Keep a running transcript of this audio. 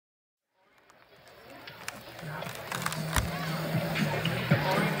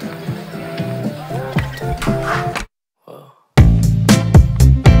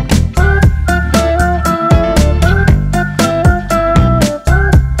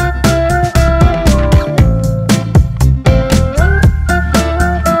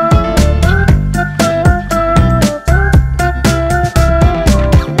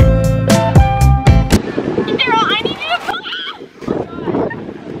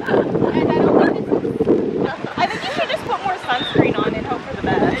I think you should just put more sunscreen on and hope for the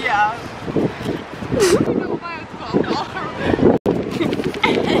best. Yeah.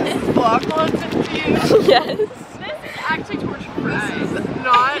 Vlog content to you? Yes. This is actually torture for us. This is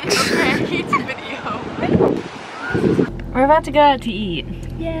not okay. It's a video. We're about to go out to eat.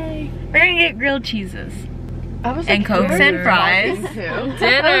 Yay. We're gonna get grilled cheeses. I was and Cokes and fries. Dinner.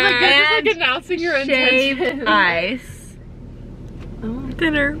 And like announcing your shaved intentions. ice. Oh.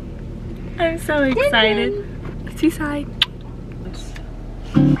 Dinner. I'm so excited. Seaside.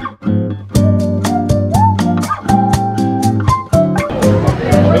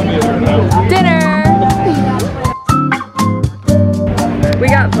 Dinner. We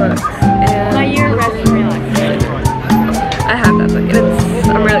got books. And my year rest and relax. I have that book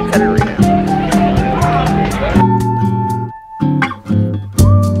and I'm really excited to read it.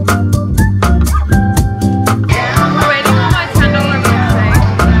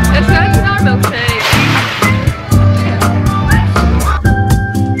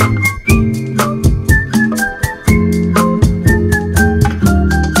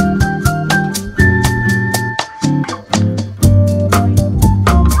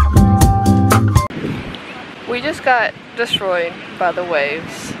 Got destroyed by the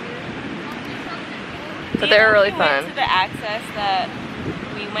waves, but they were really fun. Went to the access that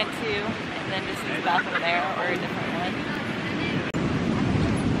we went to, and then just use the bathroom there or a different one.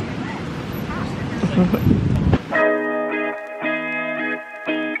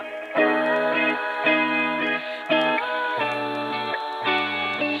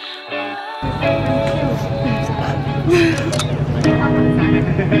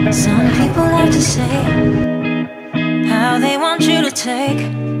 Some people like to say how they want you to take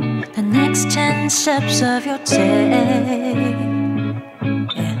the next 10 steps of your day.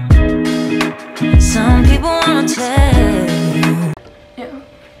 Yeah. Some people want to take. Yeah.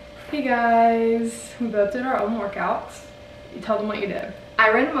 Hey guys, we both did our own workouts. You tell them what you did.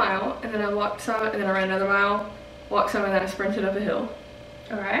 I ran a mile, and then I walked some, and then I ran another mile, walked some, and then I sprinted up a hill.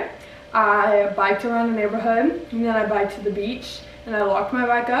 Alright. I biked around the neighborhood, and then I biked to the beach, and I locked my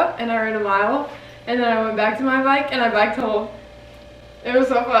bike up, and I ran a mile. And then I went back to my bike and I biked home. It was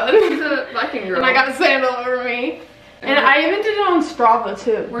so fun. The biking girl. And I got sand all over me. And I even did it on Strava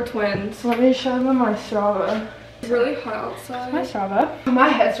too. We're twins. Let me show them my Strava. It's really hot outside. My Strava. My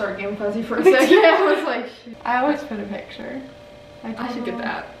head started getting fuzzy for a second. I was like, shit. I always put a picture. I should get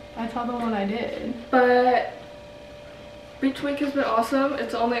that. I told them what I did. But beach week has been awesome.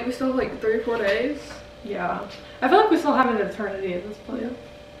 It's only, we still have like 3 or 4 days. Yeah. I feel like we still have an eternity at this point.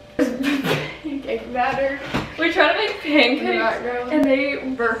 Pancake batter. We tried to make pancakes and they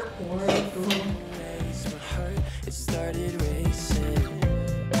were horrible. It started racing.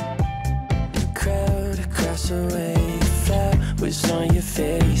 The crowd across the way, the flat was on your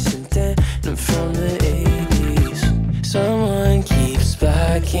face, and then I'm from the 80s. Someone keeps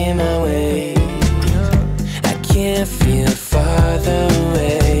blocking my way. I can't feel farther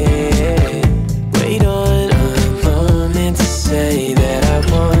away. Wait on a moment to say that I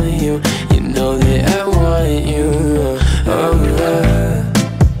want you. You know that I want you.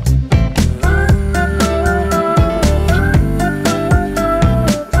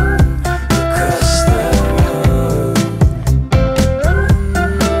 Across the road.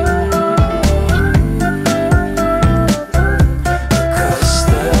 Across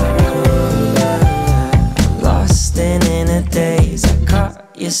the road. Lost in a daze. I caught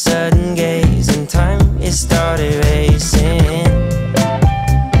your sudden gaze, and time it started racing.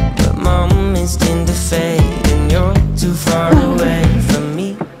 But moments tend to fade, and you're too far away from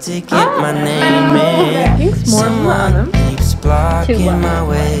me to get my name in. Someone keeps blocking my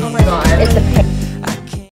way. Oh my god. It's a